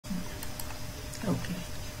Okay.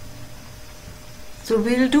 So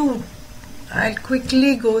I'll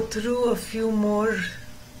quickly go through a few more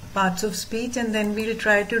parts of speech, and then we'll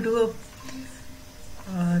try to do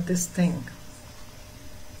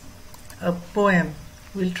a poem.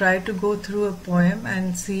 We'll try to go through a poem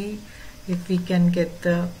and see if we can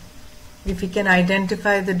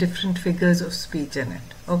identify the different figures of speech in it.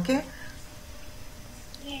 Okay?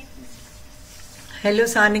 Yes. Hello,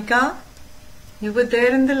 Sanika. You were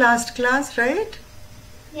there in the last class, right?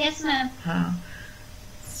 Yes, ma'am.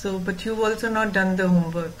 So, but you've also not done the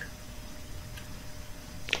homework.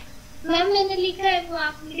 Ma'am मैंने लिखा है, वो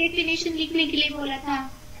आपने definition लिखने के लिए बोला था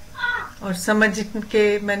और समझ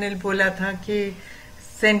के मैंने बोला था कि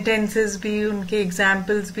सेंटेंसेस भी, उनके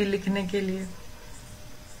एग्जाम्पल्स भी लिखने के लिए,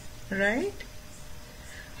 राइट?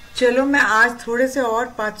 चलो मैं आज थोड़े से और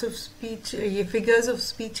पार्ट्स ऑफ स्पीच, ये फिगर्स ऑफ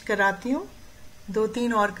स्पीच कराती हूँ.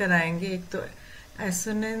 2-3 और कराएंगे. एक तो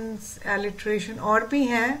एसोनेंस, एलिट्रेशन और भी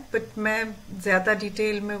हैं, बट मैं ज्यादा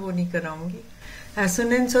डिटेल में वो नहीं कराऊंगी.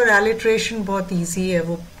 एसोनेंस और एलिट्रेशन बहुत इजी है,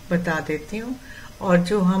 वो बता देती हूँ. और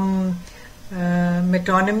जो हम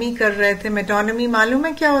मेटोनमी कर रहे थे, मेटोनमी मालूम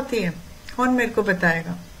है क्या होती है? कौन मेरे को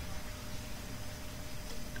बताएगा?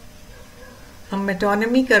 हम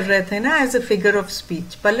मेटोनमी कर रहे थे ना as a figure of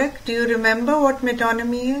speech. Palak, do you remember what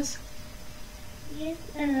metonymy is? Yes,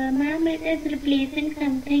 ma'am, it is replacing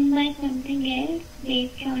something by something else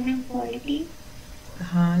based on a quality.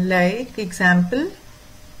 हाँ, like example.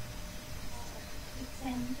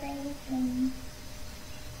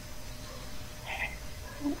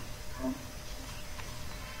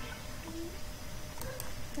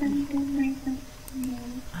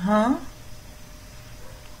 हाँ.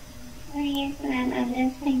 Yes, ma'am, I'm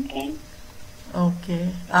just thinking. Okay.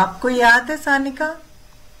 आपको याद है Sanika?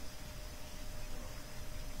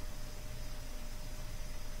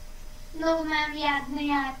 No, ma'am, याद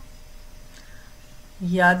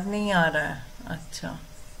नहीं आ रहा है. अच्छा.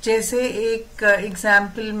 जैसे एक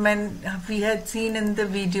example we had seen in the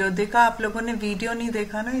video. देखा आप लोगों ने? वीडियो नहीं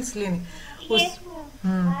देखा ना, इसलिए नहीं. Yes,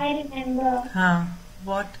 ma'am. I remember. हाँ.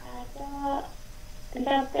 What?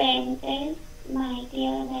 The pen is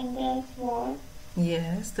mightier than the sword.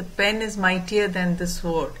 Yes, the pen is mightier than the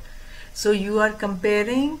sword. So you are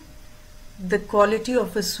comparing the quality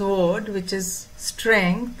of a sword, which is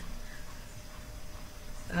strength.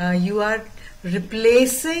 You are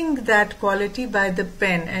replacing that quality by the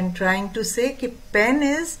pen and trying to say that pen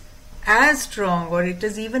is as strong, or it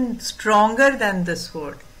is even stronger than the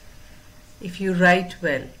sword if you write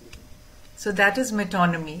well. So that is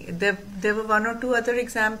metonymy. There were 1 or 2 other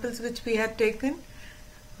examples which we had taken.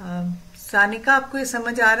 Sanika, आपको ये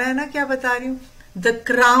समझ आ रहा है ना क्या बता रही हूँ? द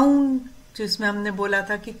क्राउन, जिसमें हमने बोला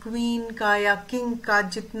था कि क्वीन का या किंग का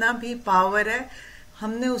जितना भी पावर है,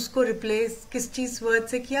 हमने उसको रिप्लेस किस चीज वर्ड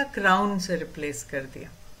से किया? क्राउन से रिप्लेस कर दिया.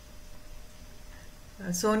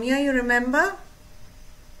 Sonia, you remember?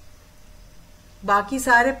 बाकी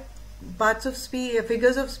सारे parts of speech,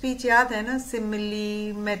 figures of speech याद है ना?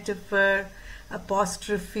 सिमिली, मेटाफर,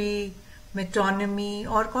 अपॉस्ट्रफी, मेटोनमी,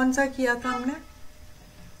 और कौन सा किया था हमने?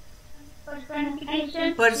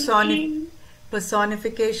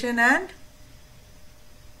 personification and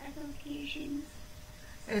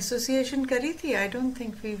association करी थी. I don't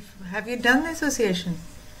think have you done association?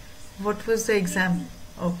 What was the example?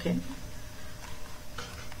 Okay.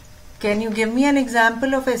 Can you give me an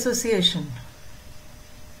example of association?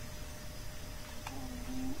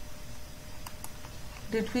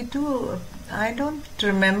 Did we do? I don't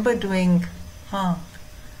remember doing. हाँ.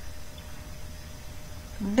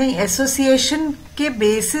 नहीं, एसोसिएशन के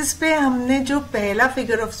basis पे हमने जो पहला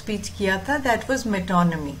figure of speech किया था, that was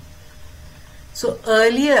metonymy. So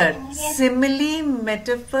earlier simile,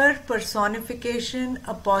 metaphor, personification,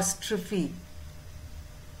 apostrophe,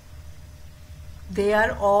 they are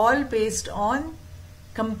all based on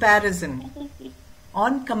comparison.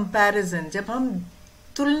 जब हम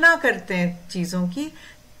तुलना करते हैं चीजों की,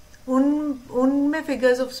 उनमें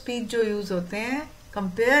फिगर्स ऑफ स्पीच जो यूज होते हैं,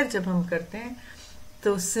 कंपेयर जब हम करते हैं,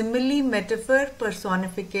 तो simile, metaphor,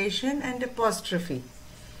 personification and apostrophe.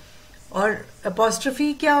 और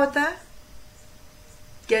अपॉस्ट्रफी क्या होता है?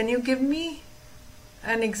 Can you give me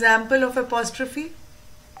an example of apostrophe?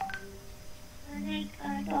 Like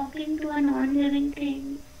talking to a non-living thing.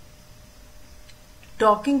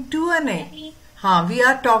 Talking to a नहीं. हाँ, we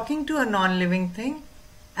are talking to a non-living thing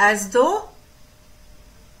as though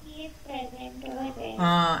He is present over there.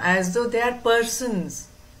 हाँ, as though they are persons,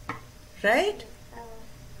 right?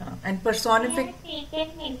 And personification. I have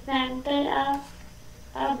taken example of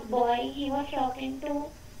a boy. He was talking to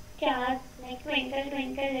stars, like twinkle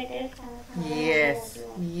twinkle little stars.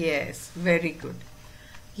 Yes, very good.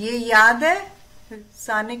 ये याद है?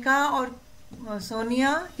 सानिका और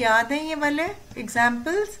सोनिया, याद है ये वाले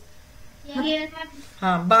examples?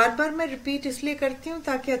 हाँ, बार बार मैं रिपीट इसलिए करती हूँ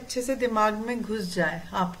ताकि अच्छे से दिमाग में घुस जाए,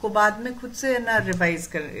 आपको बाद में खुद से ना रिवाइज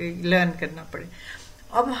कर लर्न करना पड़े।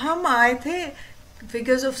 अब हम आए थे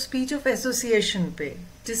figures of speech of association पे,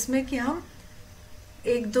 जिसमें कि हम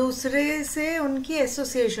एक दूसरे से उनकी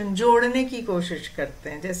एसोसिएशन जोड़ने की कोशिश करते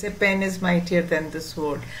हैं, जैसे pen is mightier then the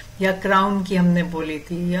sword, या क्राउन की हमने बोली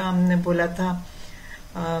थी, या हमने बोला था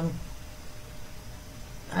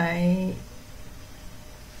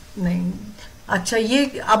नहीं, अच्छा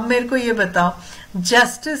ये अब मेरे को ये बताओ,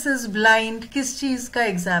 जस्टिस इज ब्लाइंड किस चीज का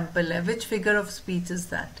एग्जाम्पल है? Which figure of speech is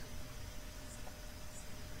that?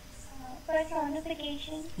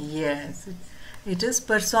 personification. Yes, it is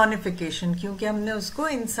personification, क्योंकि हमने उसको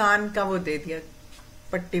इंसान का वो दे दिया,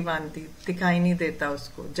 पट्टी बांध दी, दिखाई नहीं देता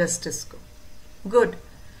उसको, जस्टिस को। गुड।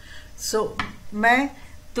 सो मैं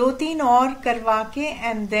 2-3 और करवा के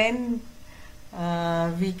and then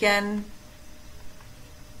we can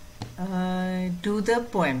do the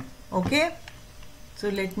poem. Okay, so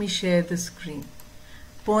let me share the screen.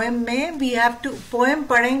 Poem में we have to, poem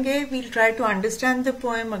पढ़ेंगे, we'll try to understand the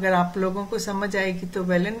poem. अगर आप लोगों को समझ आएगी तो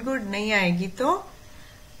well and good, नहीं आएगी तो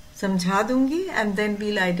समझा दूंगी, and then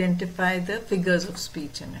we'll identify the figures of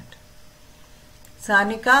speech in it.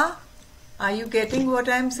 Sanika, are you getting what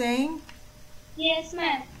I'm saying? Yes,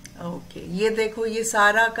 ma'am. Okay, ये देखो, ये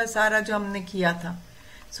सारा का सारा जो हमने किया था.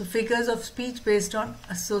 So figures of speech based on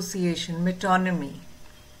association, metonymy.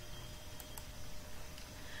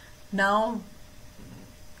 Now,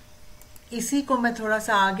 इसी को मैं थोड़ा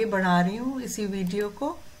सा आगे बढ़ा रही हूँ, इसी वीडियो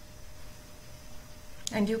को,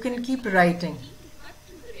 and you can keep writing.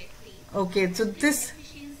 Okay, so this,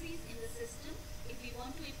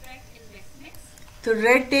 तो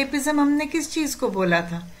रेड टेपिज्म हमने किस चीज को बोला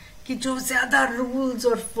था? कि जो ज्यादा रूल्स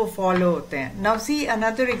और वो फॉलो होते हैं. Now see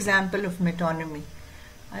another example of metonymy.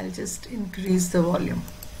 I'll just increase the volume.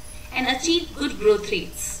 And achieve good growth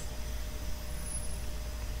rates.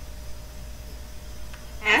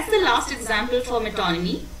 As the last example for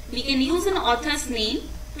metonymy, we can use an author's name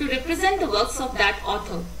to represent the works of that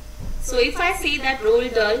author. So if I say that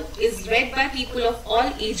Roald Dahl is read by people of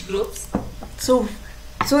all age groups.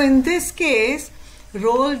 So in this case,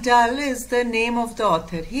 Roald Dahl is the name of the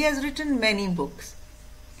author. He has written many books.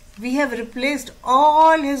 We have replaced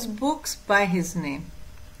all his books by his name.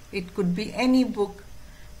 It could be any book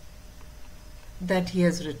that he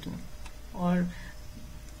has written. और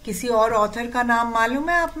किसी और author का नाम मालूम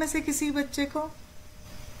है आप में से किसी बच्चे को?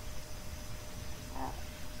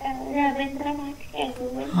 Rabindranath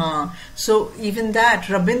Tagore. हाँ, so even that,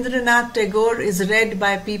 Rabindranath Tagore is read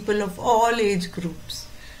by people of all age groups.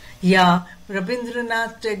 Yeah,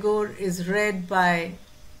 Rabindranath Tagore is read by,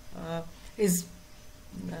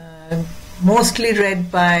 mostly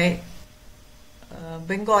read by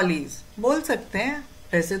Bengalis. बोल सकते हैं,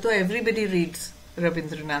 वैसे तो everybody reads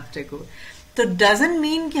रविंद्रनाथ टैगोर. तो doesn't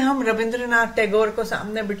mean कि हम रविंद्रनाथ टैगोर को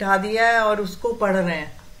सामने बिठा दिया है और उसको पढ़ रहे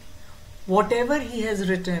हैं. Whatever he has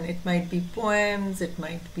written, it might be poems, it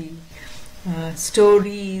might be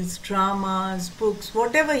stories, dramas, books,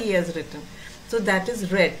 whatever he has written. So that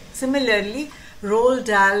is read. Similarly, Roald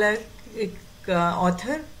Dahl, एक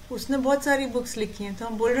author, उसने बहुत सारी books लिखी हैं, तो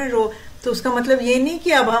हम बोल रहे हैं तो उसका मतलब ये नहीं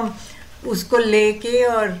कि अब हम उसको लेके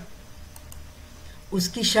और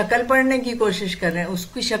उसकी शक्ल पढ़ने की कोशिश कर रहे हैं.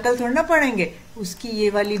 उसकी शक्ल थोड़ा ना पढ़ेंगे, उसकी ये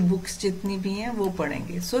वाली बुक्स जितनी भी हैं वो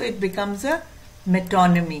पढ़ेंगे. So it becomes a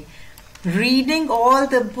metonymy. Reading all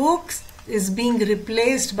the books is being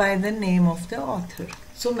replaced by the name of the author.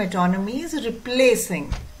 So metonymy is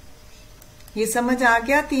replacing. ये समझ आ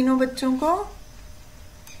गया तीनों बच्चों को?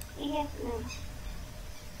 Yes, ma'am.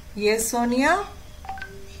 Yes, Sonia?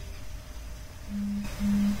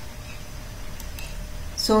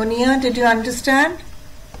 Sonia, did you understand?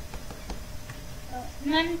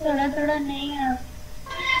 Ma'am थोड़ा नहीं है.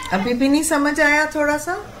 अभी भी नहीं समझ आया थोड़ा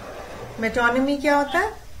सा? मेटोनिमी क्या होता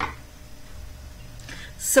है?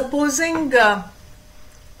 सपोजिंग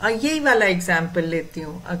यही वाला एग्जाम्पल लेती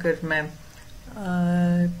हूँ, अगर मैं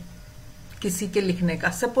किसी के लिखने का.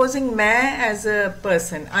 सपोजिंग मैं एज अ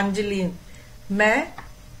पर्सन, अंजलि, मैं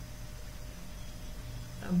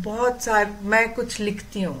मैं कुछ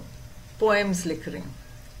लिखती हूँ, पोएम्स लिख रही हूँ,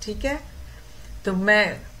 ठीक है? तो मैं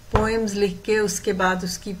पोएम्स लिख के उसके बाद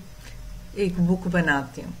उसकी एक बुक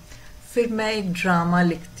बनाती हूँ. फिर मैं एक ड्रामा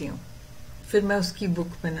लिखती हूँ, फिर मैं उसकी बुक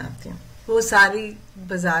बनाती हूँ. वो सारी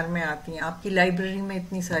बाजार में आती हैं. आपकी लाइब्रेरी में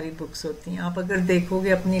इतनी सारी बुक्स होती हैं. आप अगर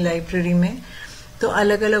देखोगे अपनी लाइब्रेरी में तो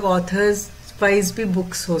अलग अलग ऑथर्स वाइज भी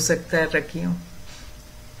बुक्स हो सकता है रखी हूँ.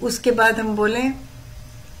 उसके बाद हम बोलें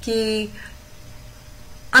कि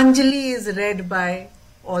Anjali is red bye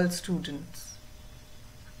all students.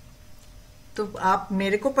 तो आप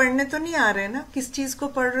मेरे को पढ़ने तो नहीं आ रहे ना, किस चीज को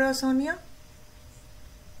पढ़ रहे हो सोनिया?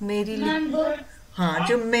 मेरी हाँ,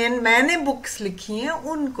 जो मैंने बुक्स लिखी हैं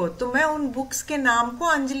उनको, तो मैं उन बुक्स के नाम को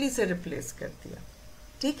अंजलि से रिप्लेस कर दिया,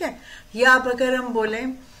 ठीक है। या अब अगर हम बोले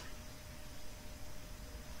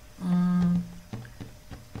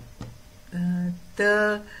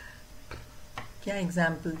क्या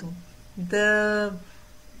एग्जाम्पल दूं,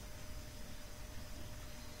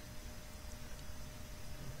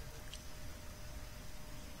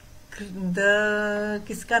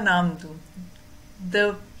 किसका नाम दूं? द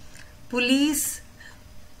पुलिस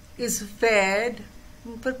इज फेड,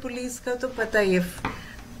 पर पुलिस का तो पता ही है।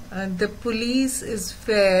 द पुलिस इज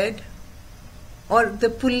फेड और the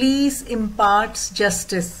police imparts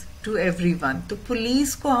justice to everyone. तो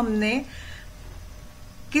पुलिस को हमने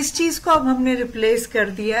किस चीज को अब हमने रिप्लेस कर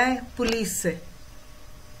दिया है? पुलिस से।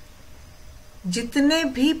 जितने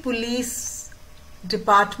भी पुलिस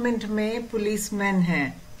डिपार्टमेंट में पुलिसमैन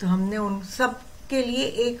हैं, तो हमने उन सब के लिए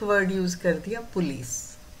एक वर्ड यूज कर दिया, पुलिस।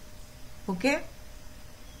 ओके?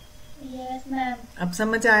 Yes ma'am. अब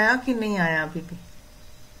समझ आया कि नहीं आया अभी भी?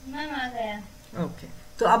 मैम आ गया। ओके,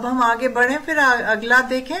 तो अब हम आगे बढ़े, फिर अगला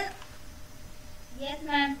देखें। Yes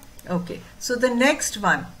ma'am. Okay, so the next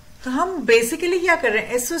one, तो हम बेसिकली क्या कर रहे हैं?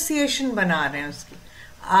 एसोसिएशन बना रहे हैं उसकी।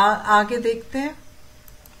 आगे देखते हैं।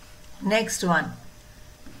 नेक्स्ट वन,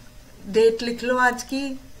 डेट लिख लो आज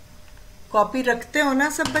की। कॉपी रखते हो ना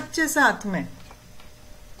सब बच्चे साथ में?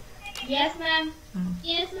 Yes ma'am.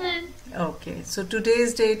 Yes ma'am. Okay, so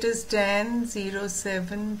today's date is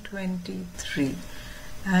 10/07/23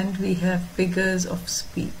 and we have figures of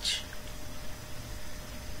speech.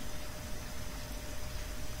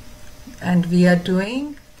 And we are doing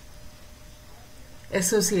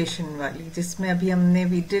association वाली, जिसमें अभी हमने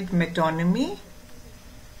we did metonymy.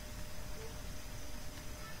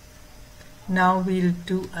 Now we'll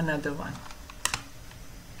do another one.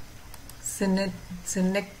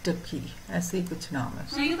 Synecdoche, ऐसे ही कुछ नाम है।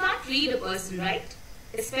 Now you can't read a person, right?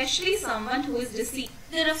 Especially someone who is deceived.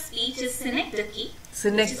 Figure of speech is synecdoche,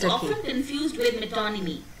 which is often confused with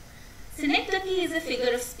metonymy. Synecdoche is a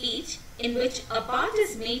figure of speech in which a part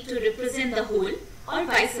is made to represent the whole or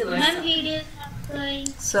vice versa.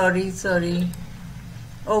 Sorry.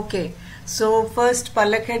 Okay, so first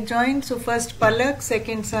Palak had joined. So first Palak,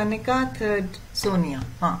 second Sanika, third Sonia.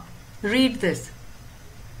 Read this.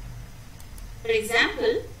 For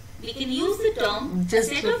example, we can use the term a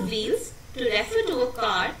set of wheels to refer to a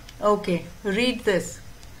car. Okay, read this.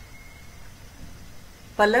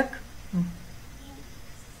 Palak?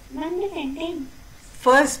 Ma'am, the sentence.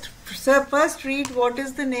 First read what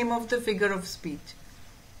is the name of the figure of speech.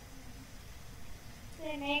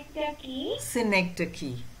 Synecdoche.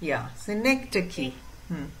 Synecdoche. Yeah, synecdoche.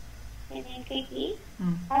 Synecdoche.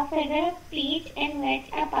 A figure of speech in which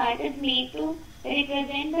a part is made to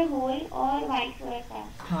represent the whole or vice versa.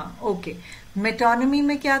 हाँ, okay. Metonymy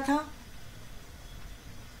में क्या था?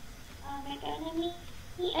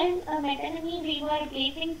 Metonymy we were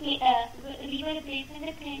replacing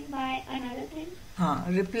the thing by another thing. हाँ,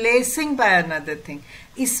 replacing by another thing.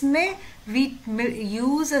 इसमें we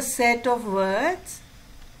use a set of words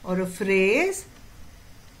or a phrase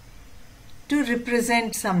to represent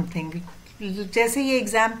something. जैसे ये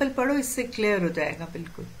example पढ़ो, इससे clear हो जाएगा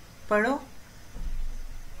बिल्कुल। पढ़ो।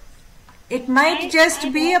 It might just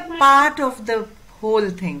be a part of the whole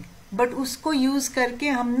thing, but उसको यूज करके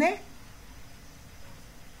हमने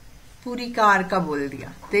पूरी कार का बोल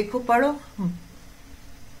दिया। देखो पढ़ो।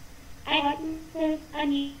 I got a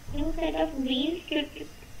new set of wheels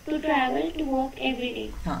to travel to work every day.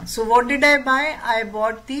 हाँ, so what did I buy? I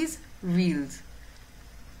bought these wheels.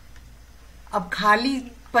 अब खाली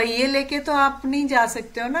पहिए लेके तो आप नहीं जा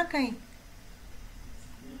सकते हो ना कहीं,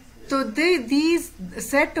 तो these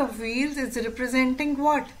set of wheels is representing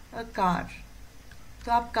what? A car.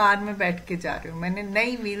 तो आप कार में बैठ के जा रहे हो। मैंने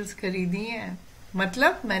नई व्हील्स खरीदी हैं,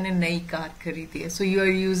 मतलब मैंने नई कार खरीदी है। So you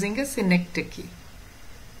are using a synecdoche.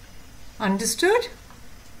 Understood?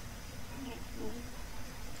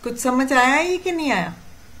 कुछ समझ आया ये कि नहीं आया?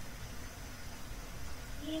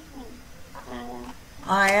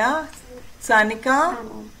 आया। सानिका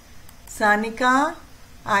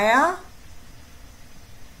आया?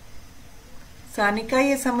 सानिका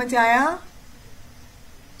ये समझ आया?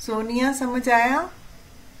 सोनिया समझ आया?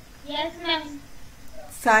 Yes ma'am.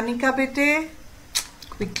 सानिका बेटे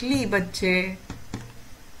क्विकली बच्चे।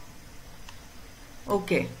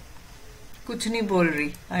 ओके, कुछ नहीं बोल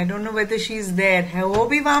रही। I don't know whether she is there. है वो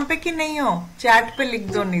भी वहां पे कि नहीं हो? चैट पे लिख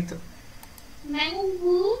दो नहीं तो। मैं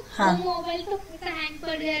हूँ। हाँ, तो मोबाइल तो हैंग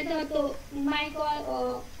पड़ गया था तो माइक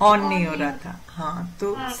ऑन नहीं हो रहा था। हाँ,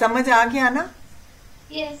 तो समझ आ गया ना?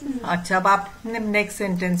 यस। अच्छा, अब आपने नेक्स्ट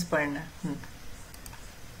सेंटेंस पढ़ना।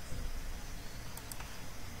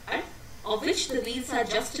 Of which the wheels are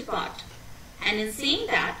just a part. And in saying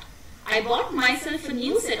that, I bought myself a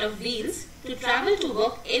new set of wheels to travel to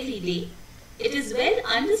work every day. It is well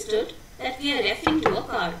understood that we are referring to a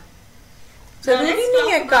car. जरूरी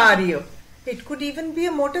नहीं है car ही हो. It could even be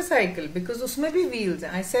a motorcycle because उसमें भी wheels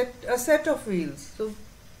हैं. I said a set of wheels, so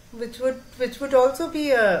which would also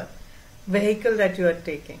be a vehicle that you are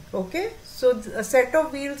taking. Okay, so a set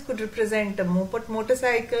of wheels could represent a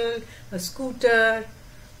motorcycle, a scooter,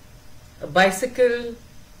 a bicycle,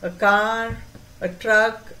 a car, a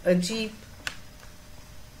truck, a jeep.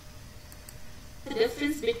 The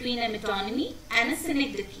difference between a metonymy and a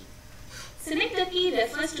synecdoche. Synecdoche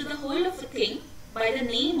refers to the whole of a thing by the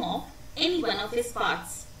name of any one of its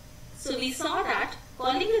parts. So we saw that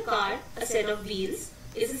calling a car a set of wheels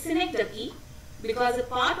is a synecdoche because a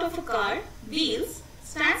part of a car, wheels,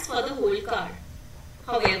 stands for the whole car.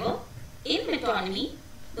 However, in metonymy,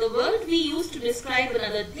 the word we use to describe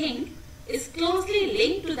another thing is closely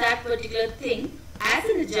linked to that particular thing as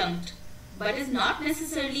an adjunct, but is not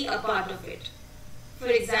necessarily a part of it. For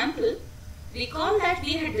example, recall that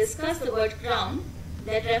we had discussed the word crown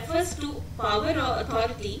that refers to power or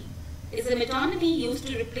authority is a metonymy used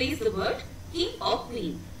to replace the word king or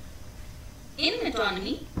queen. In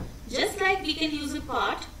metonymy, just like we can use a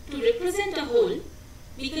part to represent a whole,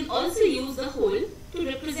 we can also use the whole to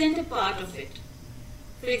represent a part of it.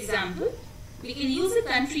 For example, we can use a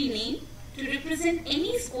country name to represent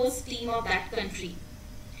any sports team of that country.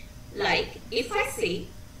 Like if I say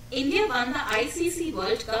India won the ICC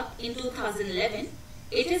World Cup in 2011,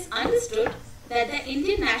 it is understood that the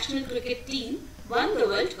Indian national cricket team won the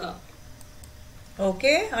World Cup.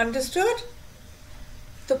 Okay, understood?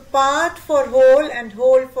 तो part for whole and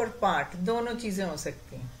whole for part दोनों चीजें हो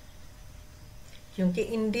सकती हैं, क्योंकि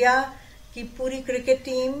India की पूरी cricket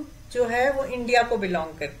team जो है वो इंडिया को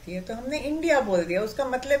बिलोंग करती है, तो हमने इंडिया बोल दिया. उसका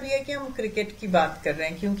मतलब ये है कि हम क्रिकेट की बात कर रहे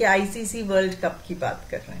हैं, क्योंकि आईसीसी वर्ल्ड कप की बात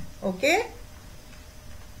कर रहे हैं. Okay,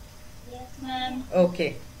 yes ma'am.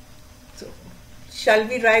 Okay, so shall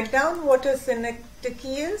we write down what a synecdoche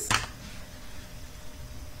is?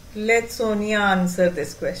 Let Sonia answer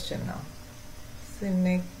this question now.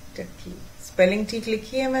 synecdoche, spelling ठीक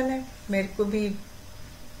लिखी है मैंने, मेरे को भी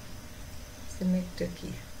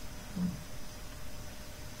synecdoche.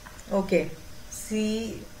 ओके,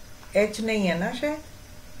 CH नहीं है ना शायद,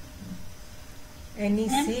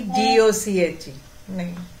 NECDOCHE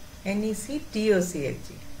नहीं,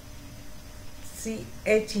 NECDOCHE,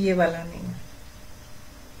 CH ये वाला नहीं है.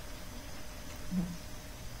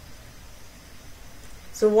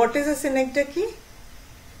 So what is a synecdoche?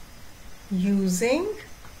 Using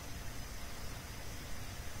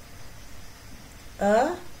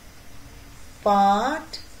a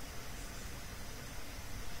part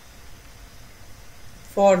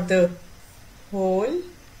for the whole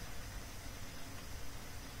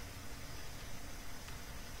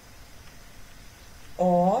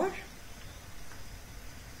or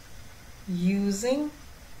using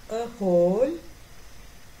a whole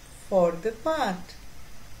for the part.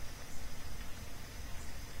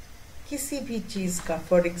 किसी भी चीज का,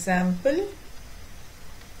 for example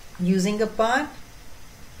using a part,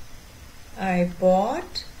 I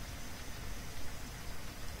bought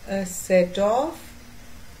a set of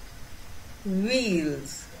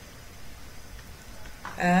wheels.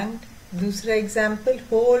 And दूसरा example,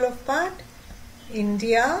 whole of part,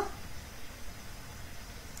 India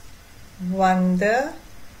won the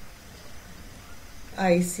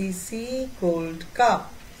ICC Gold Cup,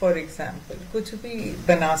 for example. कुछ भी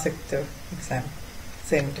बना सकते हो example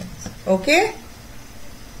sentence. Okay,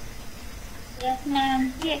 yes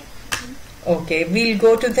ma'am. Okay, we'll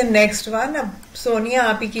go to the next one. अब सोनिया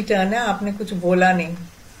आप ही की turn है, आपने कुछ बोला नहीं,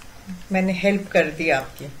 मैंने हेल्प कर दी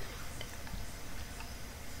आपकी.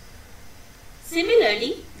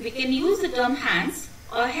 Similarly, we can use the term hands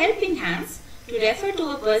or helping hands to refer to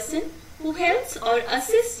a person who helps or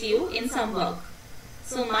assists you in some work.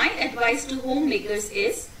 So my advice to homemakers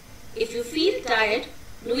is, if you feel tired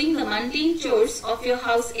doing the mundane chores of your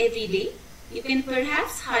house every day, you can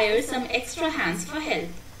perhaps hire some extra hands for help.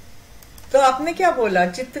 तो आपने क्या बोला,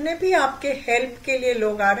 जितने भी आपके help के लिए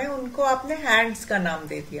लोग आ रहे हैं उनको आपने हैंड्स का नाम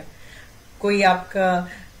दे दिया. कोई आपका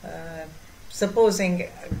सपोजिंग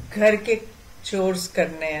घर के चोर्स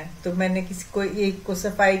करने हैं, तो मैंने किसी को, एक को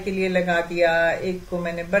सफाई के लिए लगा दिया, एक को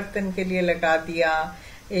मैंने बर्तन के लिए लगा दिया,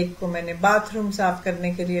 एक को मैंने बाथरूम साफ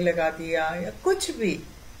करने के लिए लगा दिया, या कुछ भी.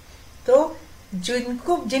 तो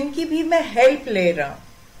जिनकी भी मैं हेल्प ले रहा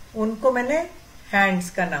हूं उनको मैंने हैंड्स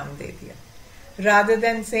का नाम दे दिया. Rather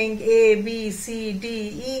than saying A, B, C, D,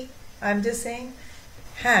 E, I'm just saying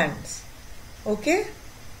hands. Okay?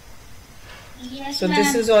 Yes, so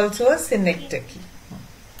this is also a synecdoche.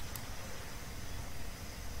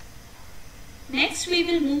 Next we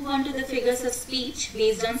will move on to the figures of speech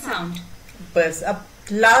based on sound. बस अब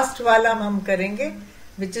last वाला हम करेंगे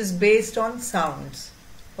which is based on sounds.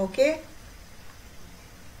 Okay?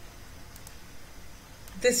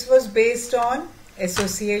 This was based on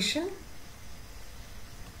association.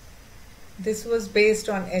 This was based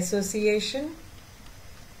on association.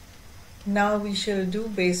 Now we shall do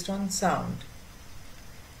based on sound.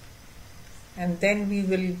 And then we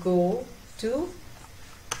will go to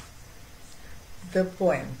the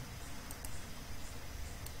poem.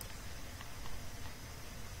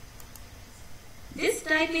 This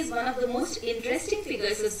type is one of the most interesting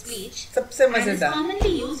figures of speech सबसे and is मजेदार.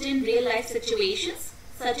 commonly used in real life situations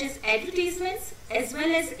such as advertisements as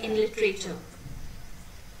well as in literature.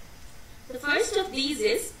 The first of these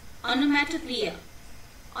is onomatopoeia.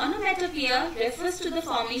 Onomatopoeia refers to the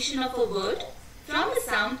formation of a word from a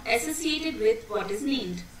sound associated with what is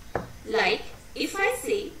named. Like if I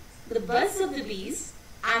say the buzz of the bees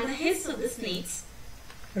and the hiss of the snakes.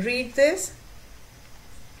 Read this.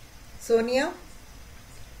 Sonia.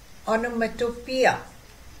 Onomatopoeia.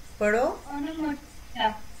 पढ़ो.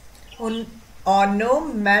 Onomatopoeia.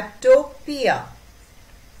 Onomatopoeia.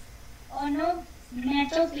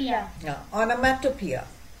 Onomatopoeia. Onomatopoeia.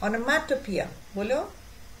 Onomatopoeia. बोलो.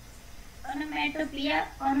 Onomatopoeia.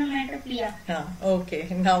 Onomatopoeia. Okay.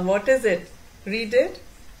 Now what is it? Read it.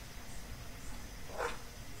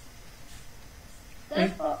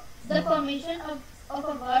 The formation of a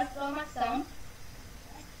word from a sound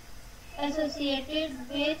associated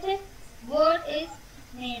with word is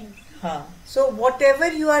named. हाँ. So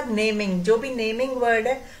whatever you are naming, जो भी naming word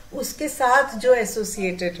है, उसके साथ जो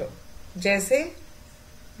associated हो. जैसे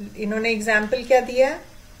इन्होंने example क्या दिया है?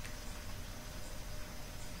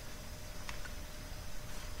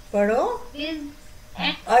 पढ़ो.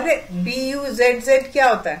 अरे BUZZ क्या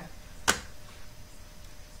होता है?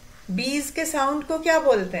 बीज के साउंड को क्या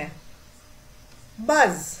बोलते हैं?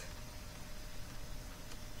 बज.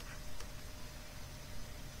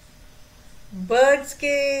 बर्ड्स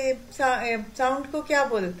के साउंड को क्या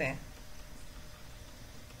बोलते हैं?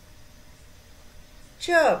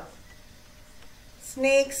 चर्प.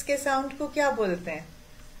 स्नेक्स के साउंड को क्या बोलते हैं?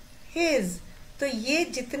 हिज. तो ये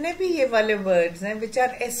जितने भी ये वाले वर्ड्स हैं विच आर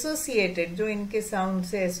एसोसिएटेड, जो इनके साउंड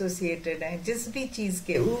से एसोसिएटेड हैं जिस भी चीज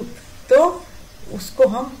के, तो उसको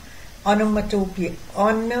हम ओनोमेटोपिया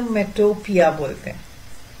बोलते हैं.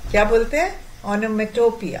 क्या बोलते हैं?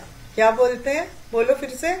 ओनोमेटोपिया. क्या बोलते हैं? बोलो फिर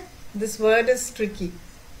से. This word is tricky.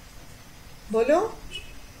 बोलो.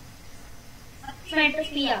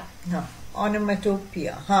 Onomatopoeia. हाँ,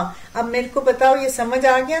 ओनोमेटोपिया. हाँ, अब मेरे को बताओ, ये समझ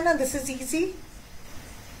आ गया ना? This is easy.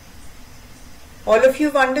 All of you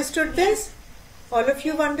have understood this? All of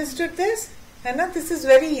you have understood this? है ना? This is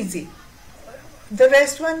very easy. The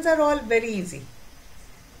rest ones are all very easy.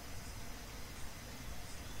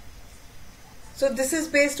 So this is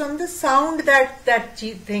based on the sound that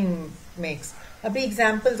thing makes. अभी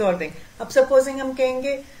examples और देंगे. अब supposing हम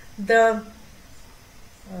कहेंगे the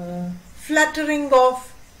fluttering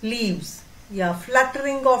of leaves या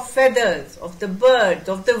fluttering of feathers of the birds,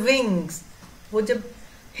 of the wings. वो जब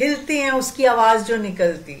हिलते हैं उसकी आवाज जो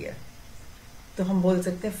निकलती है, तो हम बोल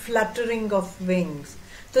सकते हैं फ्लटरिंग ऑफ विंग्स.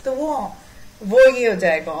 तो वो ये हो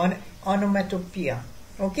जाएगा ओनोमेटोपिया.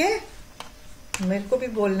 ओके? मेरे को भी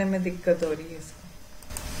बोलने में दिक्कत हो रही है इसको.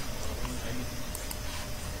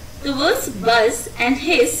 The words buzz and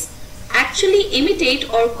hiss actually imitate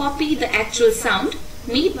or copy the actual sound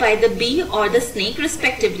made by the bee or the snake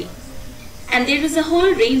respectively. And there is a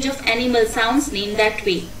whole range of animal sounds named that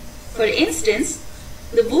way. For instance,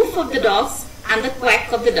 the woof of the dogs and the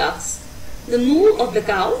quack of the ducks, the moo of the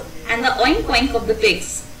cow and the oink oink of the pigs.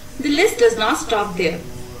 The list does not stop there.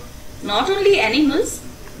 Not only animals,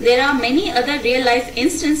 there are many other real life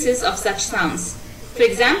instances of such sounds. For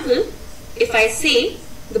example, if I say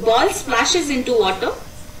the ball splashes into water,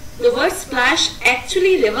 the word splash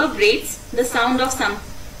actually reverberates the sound of some.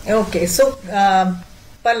 Okay, so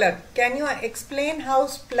Palak, can you explain how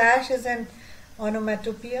splash is an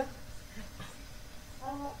onomatopoeia?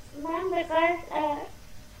 Ma'am, because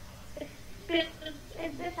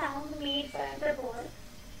it's the sound made by the ball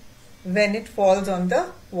when it falls on the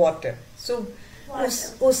water. So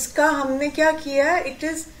उसका हमने क्या किया? It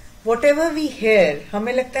is whatever we hear.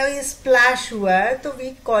 हमें लगता है ये splash हुआ है, तो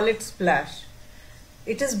we call it splash.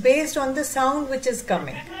 It is based on the sound which is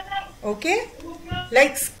coming. Okay?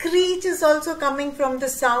 Like screech is also coming from the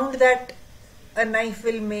sound that a knife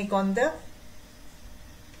will make on the,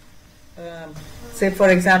 say for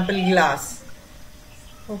example, glass.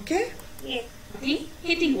 Okay? Yes.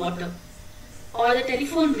 Hitting water. Or the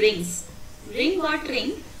telephone rings. Ring got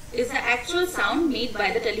ring is the actual sound made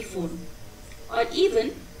by the telephone. Or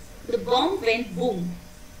even the bomb went boom.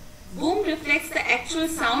 Boom reflects the actual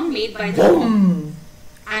sound made by the bomb.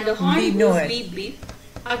 And the horn goes beep beep,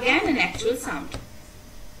 again an actual sound.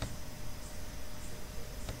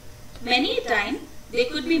 Many a time there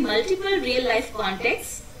could be multiple real life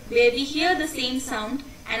contexts where we hear the same sound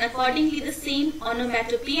and accordingly the same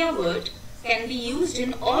onomatopoeia word can be used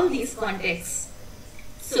in all these contexts.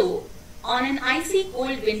 So, on an icy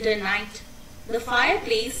cold winter night, the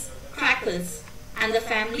fireplace crackles and the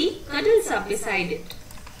family cuddles up beside it.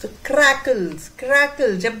 So crackles,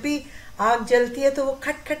 crackle. जब भी आग जलती है तो वो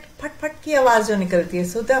खट खट फट फट की आवाज जो निकलती है.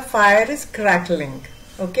 So the fire is crackling.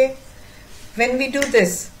 Okay? When we do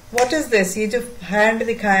this, what is this? ये जो hand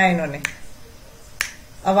दिखाया इन्होंने,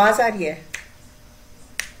 आवाज आ रही है.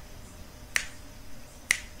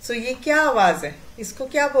 So ये क्या आवाज है? इसको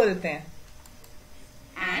क्या बोलते हैं?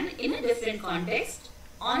 And in a different context,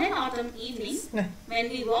 on an autumn evening, when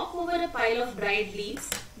we walk over a pile of dried leaves,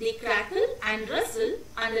 they crackle and rustle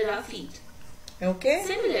under our feet. Okay.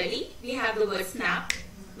 Similarly, we have the word snap,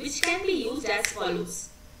 which can be used as follows.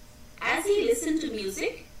 As he listened to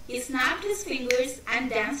music, he snapped his fingers and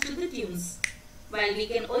danced to the tunes. While we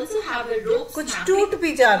can also have a rope कुछ snapping, टूट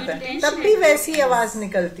भी जाता है, तब भी वैसी tension. आवाज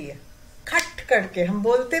निकलती है, खट करके. हम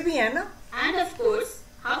बोलते भी हैं ना. And of course,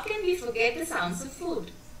 how can we forget the sounds of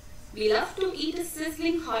food? We love to eat a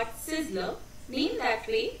sizzling hot sizzler, named that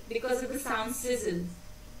way because of the sound sizzle.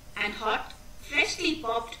 And hot, freshly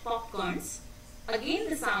popped popcorns, again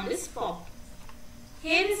the sound is pop.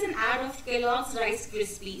 Here is an ad of Kellogg's Rice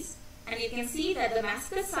Krispies, and you can see that the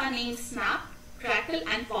mascots are named Snap, Crackle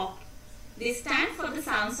and Pop. They stand for the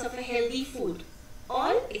sounds of a healthy food,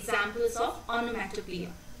 all examples of onomatopoeia.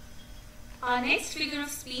 Our next figure of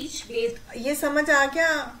speech based... ये समझ आ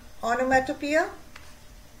गया onomatopoeia?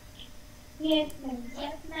 Yes, ma'am.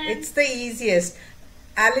 Yes, ma'am. It's the easiest.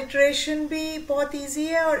 Alliteration भी बहुत easy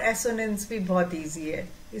है और assonance भी बहुत easy है.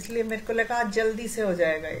 इसलिए मेरे को लगा जल्दी से हो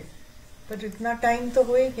जाएगा ये. But इतना time तो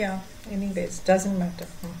हो ही गया. Anyways, doesn't matter.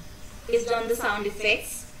 Based on the sound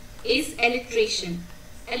effects is alliteration.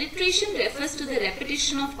 Alliteration refers to the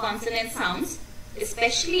repetition of consonant sounds,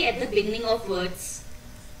 especially at the beginning of words.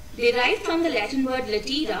 Derived from the Latin word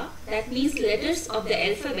latera, that means letters of the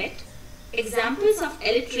alphabet, examples of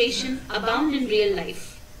alliteration abound in real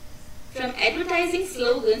life. From advertising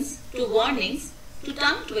slogans to warnings to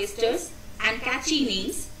tongue twisters and catchy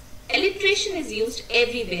names, alliteration is used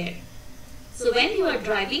everywhere. So when you are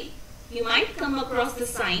driving, you might come across the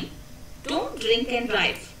sign, "Don't drink and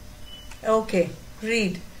drive." Okay,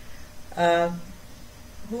 read.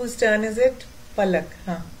 Whose turn is it? Palak.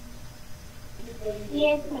 Huh.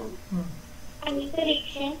 Yes, ma'am.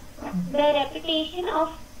 Alliteration, the repetition of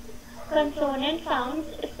consonant sounds,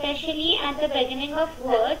 especially at the beginning of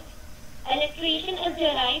words. Alliteration is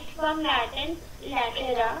derived from Latin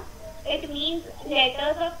latera. It means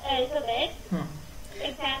letters of alphabet.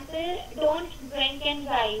 Example, don't drink and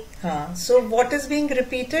drive. So what is being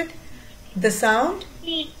repeated? The sound?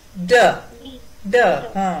 D. D. D.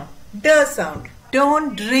 D sound.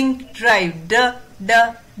 Don't drink, drive. D, D,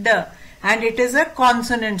 D. And it is a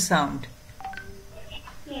consonant sound.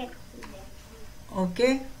 Yes.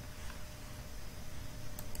 Okay.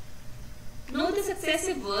 Note the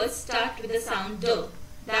successive words start with the sound D.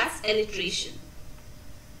 That's alliteration.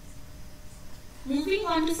 Moving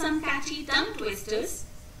on to some catchy tongue twisters.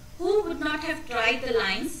 Who would not have tried the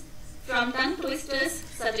lines from tongue twisters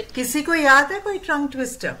such as... किसी को याद है कोई tongue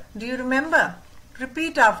twister? Do you remember?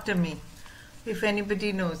 Repeat after me, if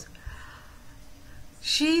anybody knows.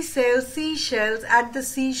 She sells seashells at the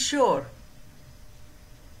seashore.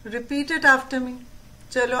 Repeat it after me.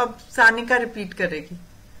 चलो अब Sanika repeat करेगी.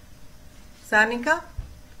 Sanika,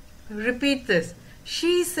 repeat this.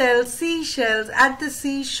 She sells seashells at the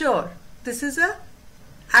seashore. This is a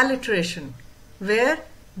alliteration where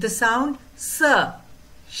the sound s,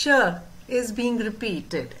 sh is being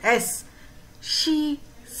repeated. S. She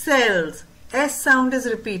sells. S sound is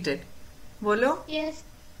repeated. Bolo? Yes.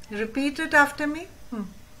 Repeat it after me.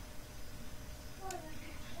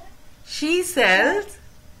 She sells.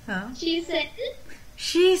 She sells.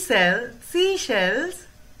 She sells seashells.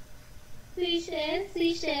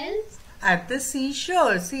 Seashells. At the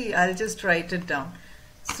seashore. See, I'll just write it down.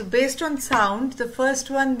 So based on sound, the first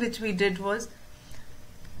one which we did was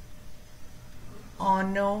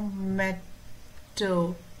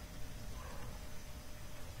onomatopoeia.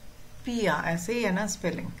 Pia, ऐसे ही है ना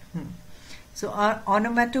spelling. So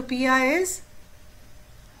onomatopoeia is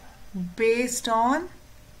based on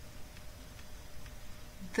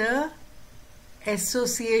the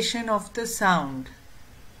association of the sound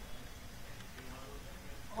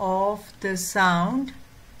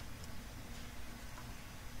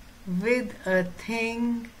with a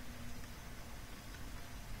thing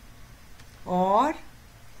or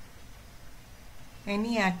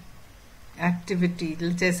any activity.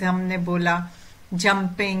 जैसे हमने बोला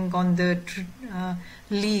jumping on the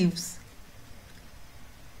leaves.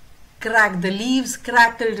 The leaves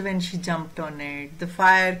crackled when she jumped on it. The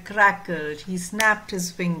fire crackled. He snapped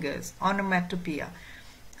his fingers. Onomatopoeia.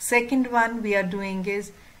 Second one we are doing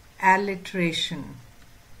is alliteration,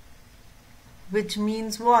 which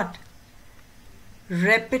means what?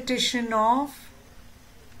 Repetition of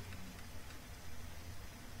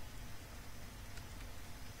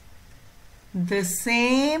the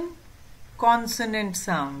same consonant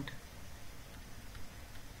sound.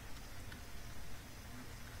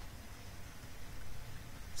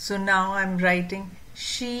 So now I'm writing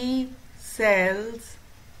she sells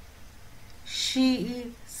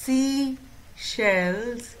seashells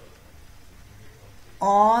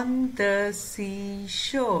on the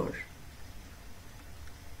seashore.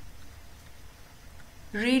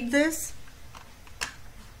 Read this.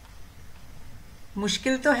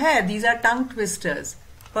 मुश्किल तो है. These are tongue twisters.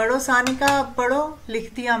 पढ़ो सानिका, पढ़ो.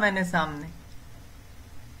 लिख दिया मैंने सामने.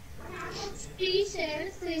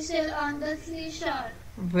 Seashell on the seashore.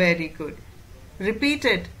 Very good. Repeat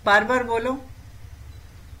it. बार बार बोलो.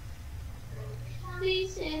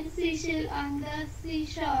 Seashell on the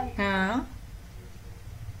seashore. हाँ.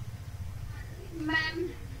 मैम.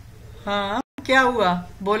 हाँ. क्या हुआ?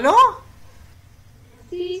 बोलो.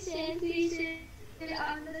 Seashell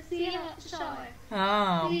on the seashore.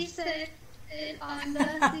 हाँ. Seashell on the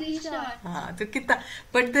seashore. हाँ. तो कितना?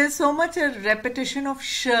 But there's so much a repetition of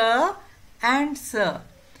sh and s.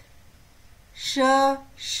 Sh,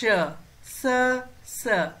 sh, s,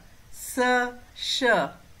 s, s, sh,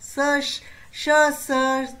 s, sh,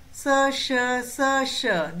 s, sh, sh.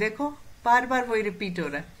 देखो बार बार वही रिपीट हो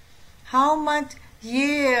रहा है. How much?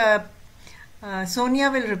 ये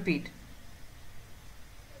सोनिया will repeat.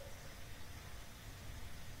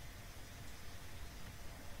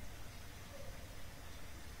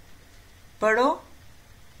 पढ़ो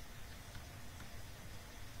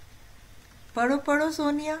पढ़ो पढ़ो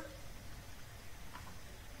Sonia.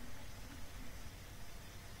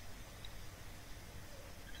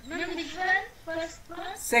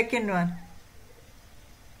 Second one.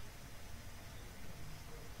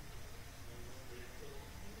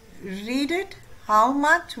 Read it. How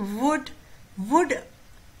much would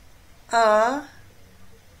a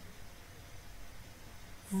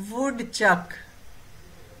woodchuck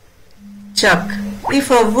chuck?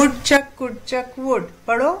 If a woodchuck could chuck wood.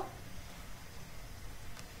 पढ़ो.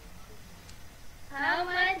 How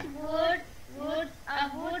much would a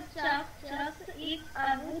woodchuck chuck if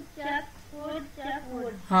a woodchuck could chuck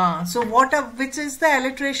wood? हाँ. So which is the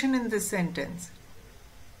alliteration in this sentence?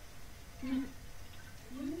 Wood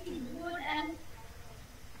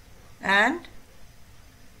And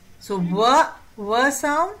so w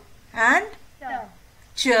sound and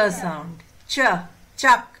ch sound. Ch,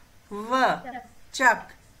 chuck, v,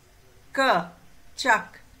 chuck, k,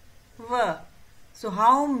 chuck, v. So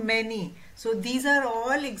how many? So these are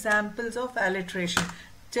all examples of alliteration.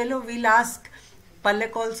 चलो we'll ask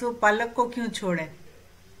पलक also. पलक को क्यों छोड़ें?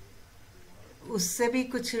 उससे भी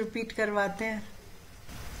कुछ repeat करवाते हैं.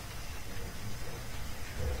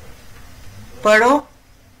 पढ़ो.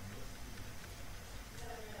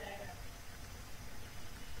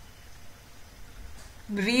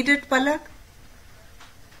 Read it, Palak.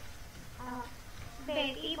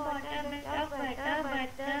 Betty bought a bit of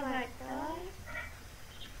butter.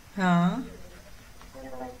 हाँ.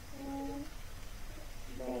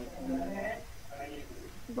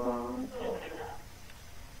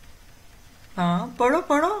 हाँ. पढ़ो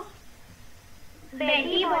पढ़ो.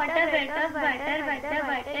 Betty bought a bit of butter.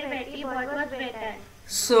 Betty bought was better.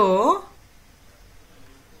 So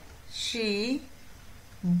she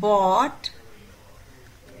bought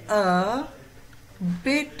a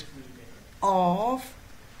bit of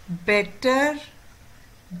better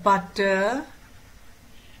butter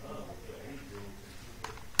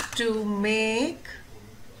to make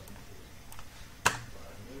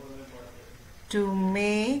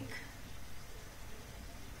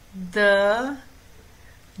the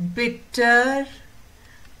bitter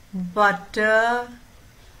butter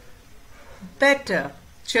better.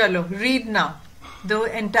 Chalo, read now the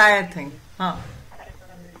entire thing. हाँ.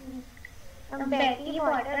 Betty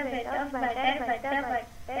bought a bit of butter,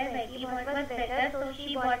 Betty bought was better, so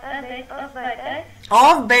she bought a bit of butter.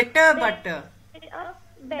 Of better butter. Bit of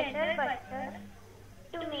better butter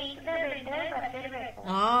to make the bitter butter better.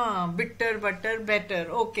 Ah, bitter butter better.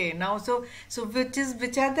 Okay, now so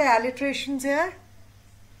which are the alliterations here?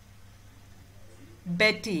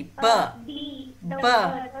 Betty, b, B, b, the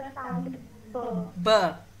sound b. b,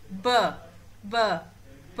 b, b,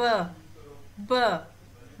 b, b,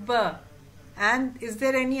 b. And is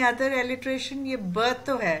there any other alliteration? ये b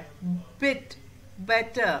तो है. Bit,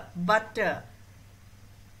 better, butter.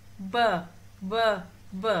 B, b,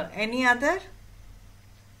 b. Any other?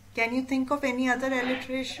 Can you think of any other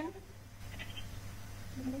alliteration?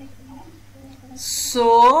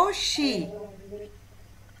 So, she.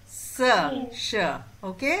 Sh.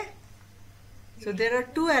 Okay? So there are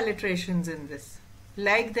two alliterations in this.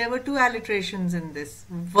 Like there were two alliterations in this.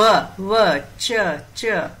 V, ch.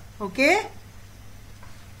 Okay?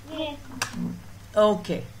 Yes.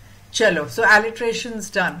 Okay. Chalo. So alliterations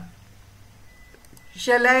done.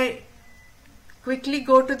 Shall I quickly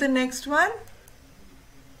go to the next one?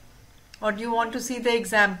 Or do you want to see the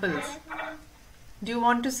examples? Do you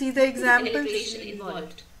want to see the examples? Alliteration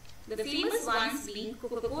involved. The famous ones being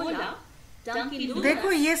Coca-Cola, Dunkin' Donuts.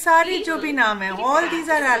 देखो ये सारे जो भी नाम हैं, all these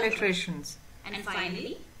are alliterations. And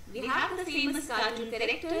finally, we have the famous cartoon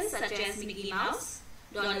characters such as Mickey Mouse,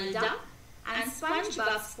 Donald Duck, and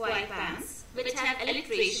SpongeBob SquarePants, which have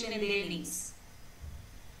alliteration in their names.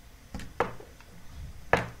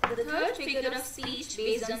 The third figure of speech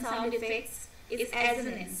based on sound effects is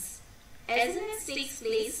assonance. Assonance takes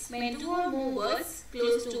place when two or more words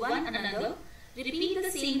close to one another repeat the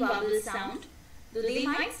same vowel sound, though they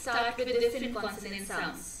might start with different consonant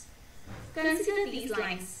sounds. Consider these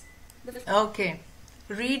lines. Okay.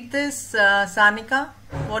 Read this, Sanika.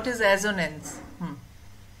 What is assonance?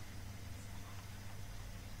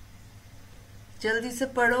 जल्दी से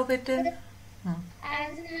पढ़ो बेटे.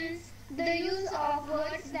 Assonance, the use of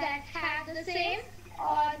words that have the same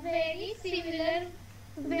or very similar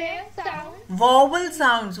wave sound Vowel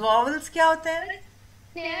sounds. Vowels क्या होते हैं?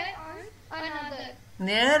 near on another.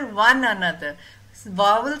 Near one another.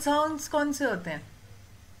 Vowel sounds कौन से होते हैं?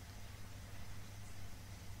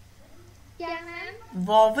 क्या मैम?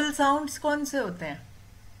 Vowel sounds कौन से होते हैं?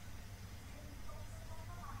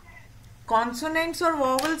 Consonants और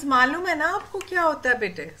vowels मालूम है ना आपको क्या होता है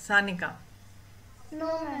बेटे? सानिका.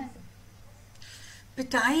 No ma'am.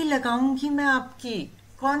 पिटाई लगाऊंगी मैं आपकी.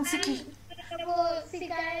 कौन सी वो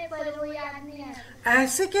सिखाए पर वो याद नहीं आता.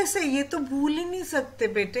 ऐसे कैसे? ये तो भूल ही नहीं सकते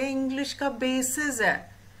बेटे. इंग्लिश का बेसिस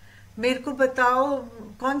है. मेरे को बताओ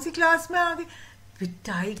कौन सी क्लास में आ गई?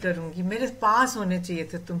 पिटाई करूंगी. मेरे पास होने चाहिए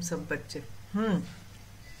थे तुम सब बच्चे.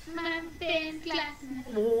 मैम 10th क्लास में.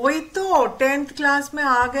 वही तो 10th क्लास में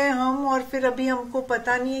आ गए हम, और फिर अभी हमको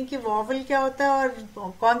पता नहीं है कि वॉवल क्या होता है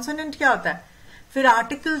और कॉन्सोनेंट क्या होता है. फिर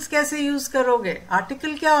आर्टिकल्स कैसे यूज करोगे?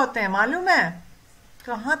 आर्टिकल क्या होते हैं मालूम है?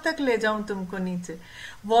 कहाँ तक ले जाऊं तुमको नीचे.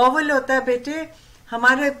 वॉवल होता है बेटे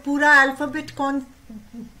हमारे पूरा अल्फाबेट कौन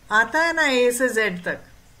आता है ना, ए से जेड तक.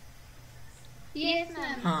 Yes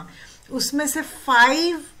ma'am. हाँ, उसमें से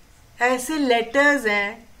 5 ऐसे लेटर्स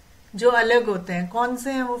हैं जो अलग होते हैं. कौन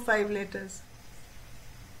से हैं वो 5 लेटर्स?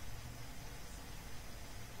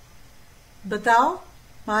 बताओ,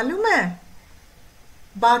 मालूम है?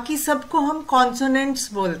 बाकी सबको हम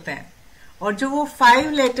कॉन्सोनेंट्स बोलते हैं, और जो वो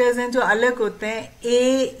 5 लेटर्स हैं जो अलग होते हैं,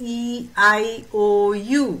 ए ई आई ओ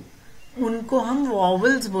यू, उनको हम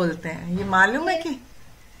वॉवल्स बोलते हैं. ये मालूम है कि?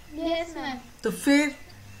 Yes ma'am. तो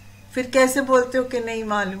फिर कैसे बोलते हो कि नहीं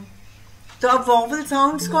मालूम? तो अब वॉवल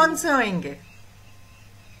साउंड्स कौन से होंगे?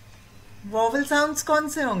 वॉवल साउंड्स कौन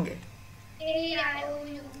से होंगे? ए आई ओ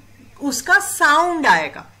यू. उसका साउंड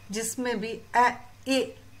आएगा जिसमें भी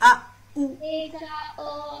ए आ उ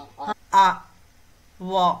आ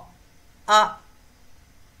व आ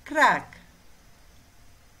क्रैक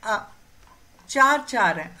आ.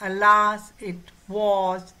 4 है. Alas, it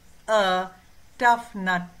was a tough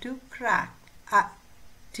nut to crack.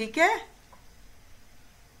 ठीक है?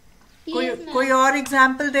 कोई और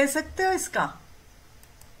एग्जाम्पल दे सकते हो इसका?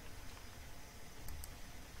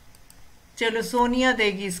 चलो सोनिया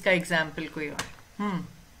देगी इसका एग्जाम्पल कोई और.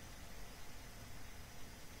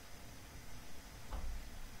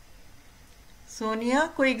 सोनिया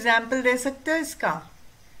कोई एग्जाम्पल दे सकते हो इसका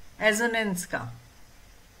एजोनेंस का?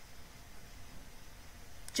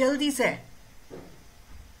 जल्दी से.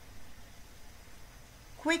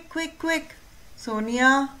 क्विक सोनिया.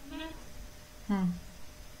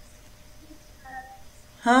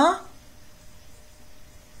 हाँ,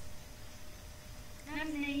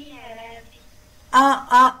 नहीं आ रहा है.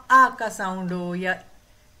 आ का साउंड हो या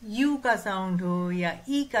यू का साउंड हो या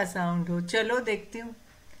ई का साउंड हो. चलो देखती हूँ.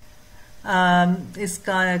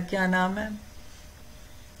 इसका क्या नाम है.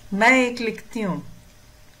 मैं एक लिखती हूँ.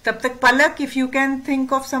 तब तक पलक, if you can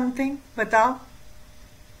think of something बताओ.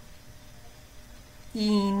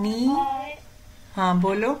 ईनी. हाँ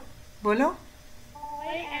बोलो बोलो.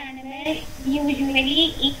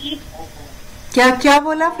 क्या क्या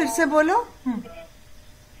बोला, फिर से बोलो.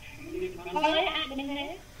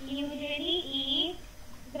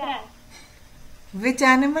 Which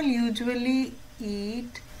animal usually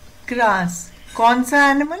eat grass. कौन सा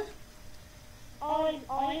animal. All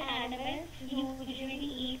animals usually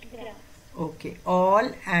eat grass. Okay, all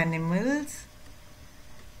animals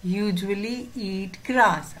usually ईट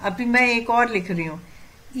ग्रास. अभी मैं एक और लिख रही हूं.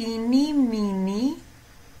 इनी मीनी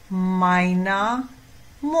माइना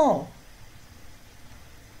मो.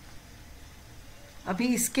 अभी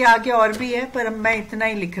इसके आगे और भी है, पर अब मैं इतना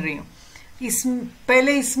ही लिख रही हूं.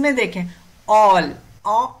 पहले इसमें देखें. ऑल,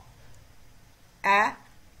 ए,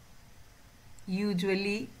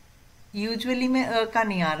 यूजुअली में अ का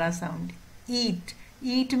नहीं आ रहा साउंड. ईट,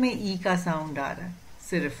 ईट में ई का साउंड आ रहा है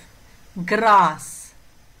सिर्फ. ग्रास,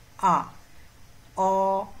 आ,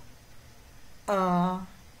 ओ, अ,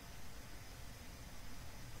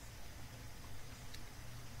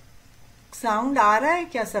 साउंड आ रहा है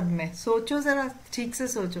क्या सब में. सोचो जरा, ठीक से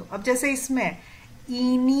सोचो. अब जैसे इसमें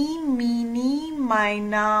ईनी मीनी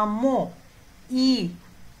माइना मो. ई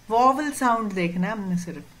वॉवल साउंड देखना है हमने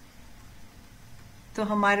सिर्फ. तो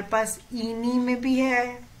हमारे पास ईनी में भी है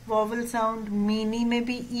वॉवल साउंड, मीनी में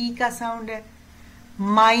भी ई का साउंड है.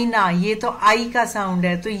 माइना, ये तो आई का साउंड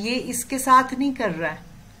है, तो ये इसके साथ नहीं कर रहा है.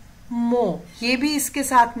 मो, ये भी इसके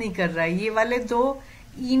साथ नहीं कर रहा है. ये वाले दो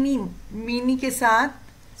ईनी मीनी के साथ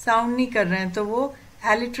साउंड नहीं कर रहे हैं, तो वो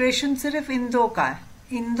एलिट्रेशन सिर्फ इन दो का है,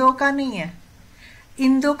 इन दो का नहीं है.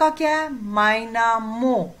 इन दो का क्या है. माइना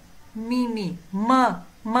मो, मीनी म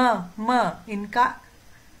म. इनका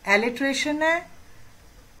एलिट्रेशन है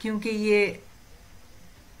क्योंकि ये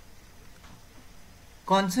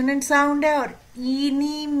कॉन्सोनेंट साउंड है. और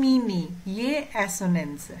ईनी मीनी ये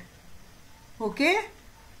एसोनेंस है. Okay,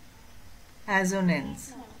 assonance.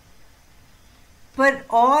 पर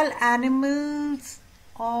ऑल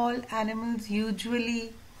एनिमल्स यूजुअली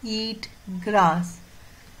ईट ग्रास.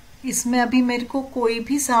 इसमें अभी मेरे को कोई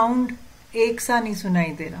भी साउंड एक सा नहीं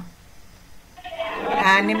सुनाई दे रहा.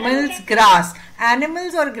 Animals, grass.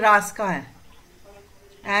 एनिमल्स और ग्रास का है.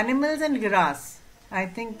 Animals and grass. I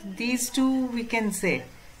think these two we can say.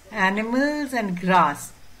 Animals and grass.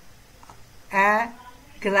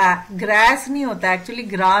 Grass नहीं होता, actually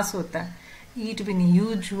grass होता है. Eat भी नहीं.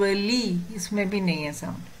 Usually इसमें भी नहीं है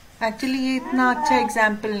sound. Actually ये इतना अच्छा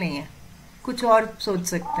example नहीं है. कुछ और सोच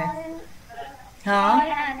सकते हैं. हाँ.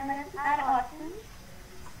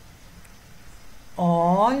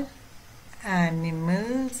 All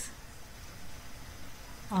animals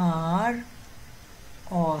are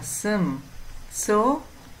awesome. So,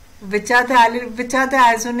 which are the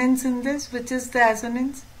assonants in this? Which is the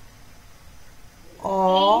assonance?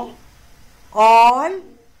 All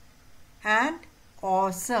and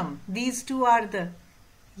awesome. These two are the.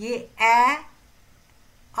 ये a,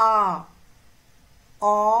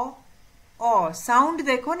 o. Sound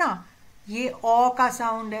देखो ना. ये o का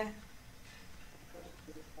sound है.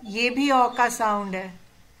 ये भी o का sound है.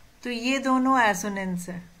 तो ये दोनों assonants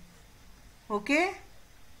है. ओके.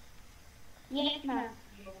 Yes, ma'am.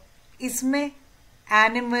 इसमें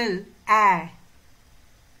एनिमल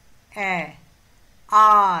ए,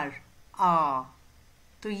 आर, आ.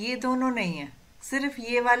 तो ये दोनों नहीं है, सिर्फ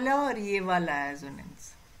ये वाला और ये वाला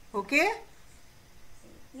एसोनेंस. ओके.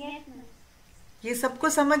 Yes, ma'am. ये सबको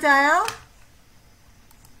समझ आया.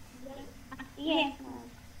 Yes, ma'am.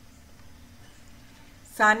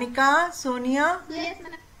 Sanika, Sonia. Yes,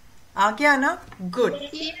 ma'am. आ गया ना. गुड.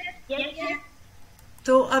 Yes.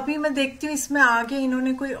 तो अभी मैं देखती हूँ इसमें आगे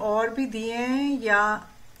इन्होंने कोई और भी दिए हैं या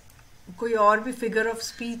कोई और भी फिगर ऑफ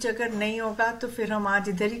स्पीच. अगर नहीं होगा तो फिर हम आज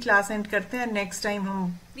इधर ही क्लास एंड करते हैं. नेक्स्ट टाइम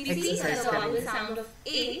हम एक्सरसाइज करेंगे. Sound of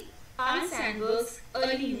A. R. Sandberg's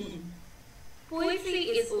Early Moon. Poetry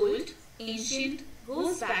is old, ancient,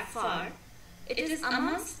 goes back far. It is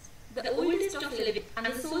amongst the oldest of living and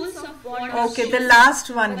the souls of born. Okay, the last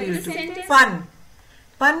one we will do. Fun.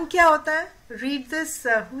 Pun क्या होता है? Read this.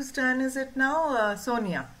 Whose turn is it now?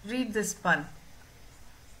 Sonia. Read this pun.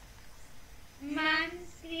 Man's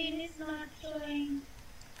screen is not showing.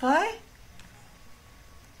 Why?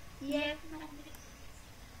 Yes, ma'am.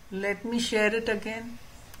 Let me share it again.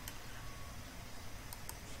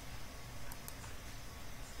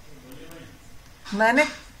 मैंने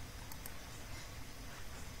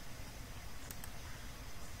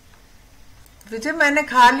विजय मैंने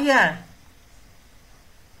खा लिया है,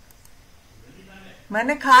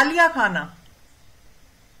 मैंने खा लिया खाना,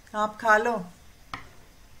 आप खा लो।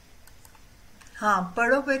 हाँ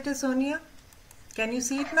पढ़ो बेटे Sonia, can you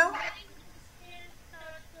see it now?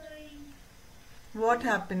 What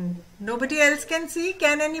happened? Nobody else can see?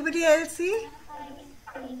 Can anybody else see?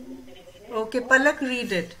 Okay, Palak,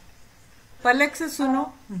 read it. Palak से सुनो.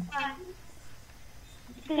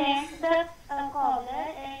 Bless the cobbler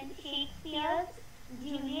and Shakespeare's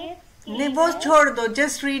Julius Caesar. नहीं वो छोड़ दो.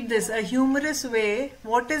 Just read this. A humorous way.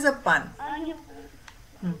 What is a pun? A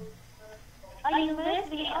humorous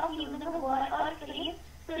way of using a word or phrase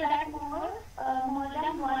so that more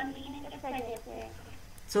than one meaning is suggested.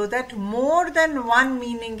 So that more than one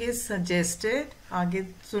meaning is suggested. आगे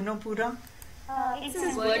सुनो पूरा. It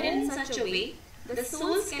is worded in such a way that the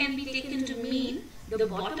soles can be taken to mean the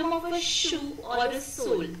bottom of a shoe or a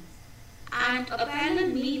sole. And a parallel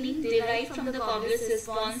meaning derived from the cobbler's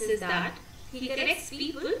response is that he corrects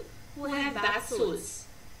people who have bad soles.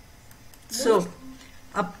 So,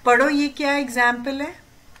 अब पढ़ो ये क्या example है?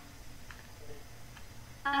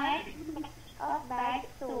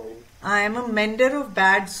 I am a mender of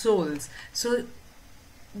bad souls. So,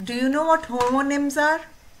 do you know what homonyms are?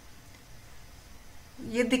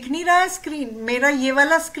 ये दिख नहीं रहा है स्क्रीन, मेरा ये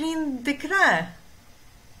वाला स्क्रीन दिख रहा है,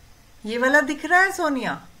 ये वाला दिख रहा है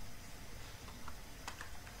सोनिया?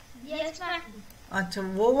 Yes, ma'am. अच्छा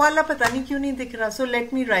वो वाला पता नहीं क्यों नहीं दिख रहा. So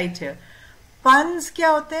let me right here. Puns क्या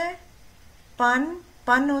होते हैं?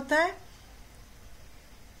 पन होता है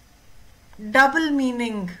डबल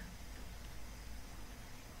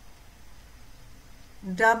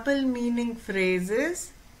मीनिंग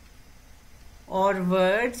फ्रेजेस और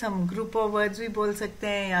वर्ड्स, हम ग्रुप ऑफ वर्ड्स भी बोल सकते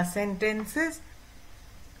हैं या sentences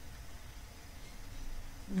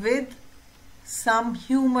with some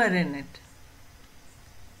humour in it,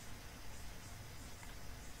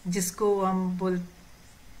 जिसको हम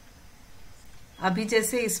अभी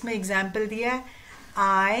जैसे इसमें एग्जाम्पल दिया है,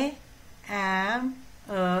 I am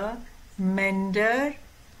a Mendhar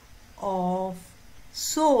of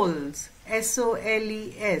souls,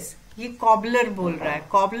 SOLES. ये कॉबलर बोल रहा है.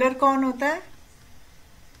 कॉबलर कौन होता है?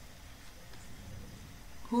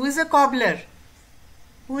 Who is a cobbler?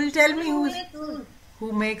 Who will tell me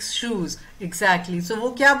who makes shoes? Exactly. So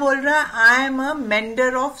वो क्या बोल रहा है? I am a mender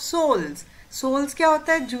of soles. Soles क्या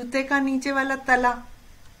होता है? जूते का नीचे वाला तला,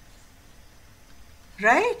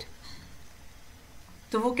 राइट?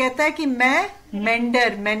 तो वो कहता है कि मैं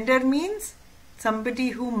Mendhar means somebody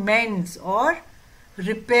who mends or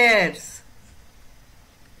repairs.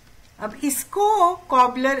 अब इसको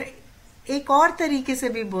कॉबलर एक और तरीके से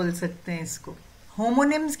भी बोल सकते हैं. इसको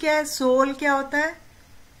होमोनिम्स क्या है? सोल क्या होता है?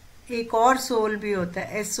 एक और सोल भी होता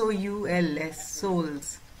है, SOULS,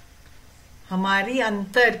 सोल्स. हमारी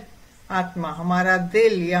अंतर आत्मा, हमारा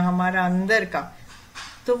दिल या हमारा अंदर का.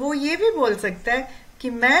 तो वो ये भी बोल सकता है कि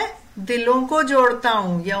मैं दिलों को जोड़ता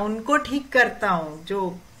हूं या उनको ठीक करता हूं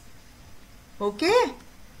जो. ओके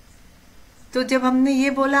तो जब हमने ये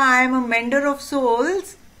बोला I am a Mendhar of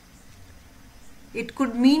souls, it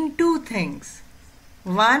could mean two things.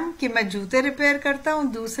 One कि मैं जूते रिपेयर करता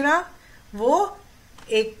हूं, दूसरा वो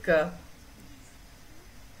एक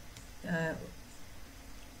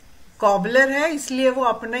कॉबलर है, इसलिए वो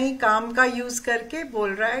अपना ही काम का यूज करके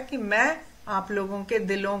बोल रहा है कि मैं आप लोगों के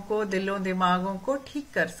दिलों दिमागों को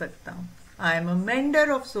ठीक कर सकता हूं. I am a Mendhar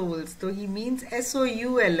of souls. तो ही मीन्स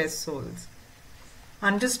SOULS, सोल्स.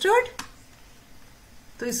 अंडरस्टूड?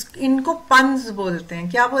 तो इनको पन्स बोलते हैं.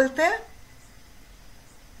 क्या बोलते हैं?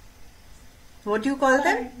 What do you call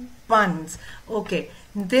them? Puns. Okay.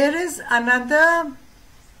 There is another.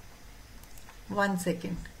 One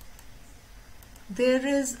second. There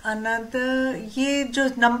is another. ये जो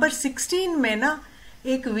नंबर 16 में ना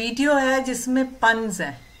एक वीडियो है जिसमें पन्स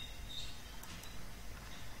है.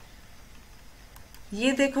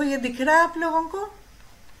 ये देखो, ये दिख रहा है आप लोगों को?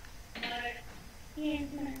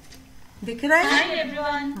 दिख रहा है? Hi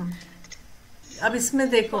everyone. अब इसमें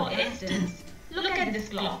देखो. For instance, look at this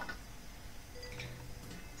clock.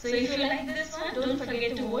 So if you like this one, don't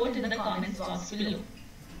forget to vote in the comments box below.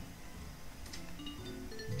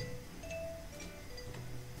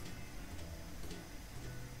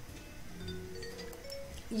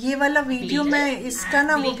 ये वाला वीडियो मैं इसका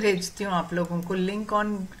ना वो भेजती हूँ आप लोगों को, link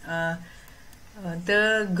on the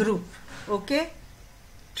group. Okay,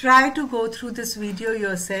 try to go through this video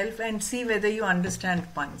yourself and see whether you understand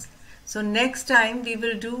puns. So next time we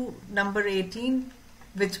will do number 18,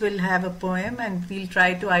 which will have a poem, and we'll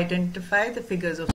try to identify the figures of